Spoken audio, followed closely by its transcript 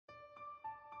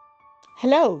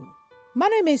Hello, my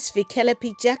name is Vikele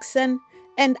P. Jackson,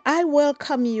 and I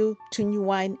welcome you to New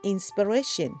Wine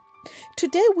Inspiration.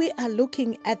 Today we are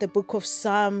looking at the book of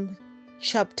Psalm,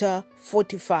 chapter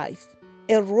 45,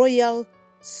 a royal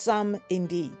psalm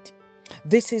indeed.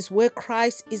 This is where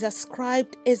Christ is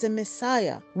ascribed as a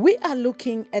Messiah. We are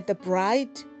looking at the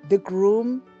bride, the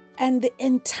groom, and the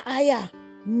entire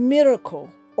miracle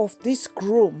of this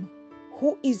groom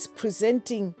who is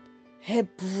presenting her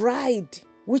bride,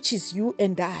 which is you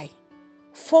and I,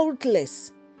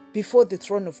 faultless before the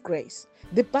throne of grace.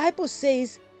 The Bible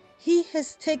says he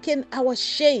has taken our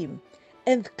shame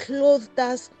and clothed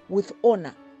us with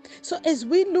honor. So as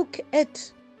we look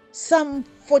at Psalm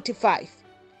 45,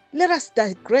 let us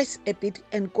digress a bit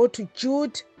and go to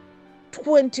Jude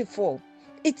 24.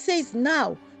 It says,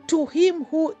 "Now to him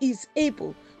who is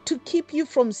able to keep you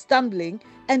from stumbling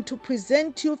and to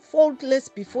present you faultless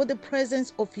before the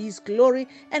presence of his glory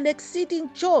and exceeding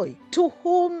joy, to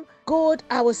whom God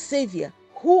our Savior,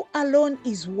 who alone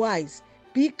is wise,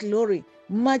 be glory,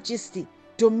 majesty,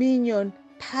 dominion,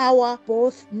 power,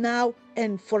 both now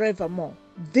and forevermore."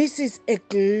 This is a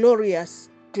glorious,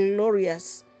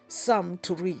 glorious psalm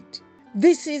to read.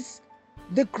 This is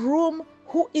the groom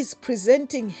who is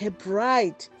presenting her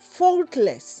bride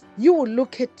faultless. You will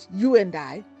look at you and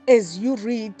I as you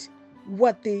read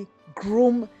what the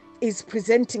groom is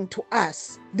presenting to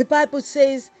us. The Bible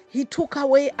says he took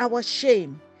away our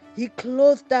shame. He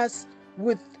clothed us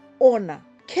with honor.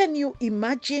 Can you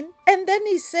imagine? And then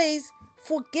he says,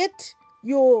 forget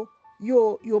your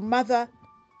mother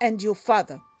and your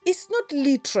father. It's not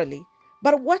literally,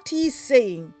 but what he is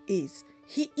saying is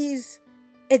he is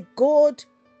a God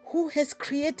who has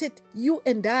created you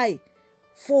and I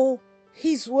for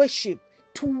his worship,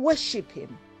 to worship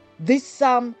him. This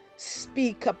psalm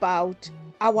speaks about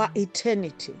our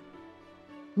eternity.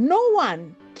 No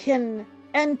one can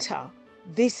enter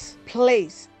this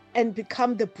place and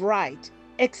become the bride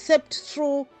except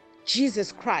through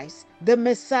Jesus Christ, the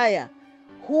Messiah,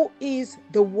 who is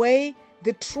the way,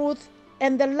 the truth,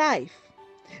 and the life.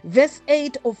 Verse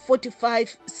 8 of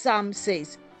 45 Psalm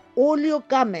says, "All your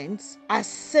garments are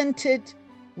scented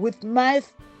with myrrh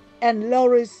and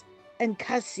laurel and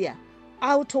cassia,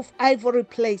 out of ivory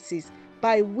places,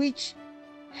 by which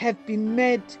have been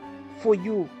made for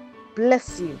you."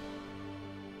 Bless you.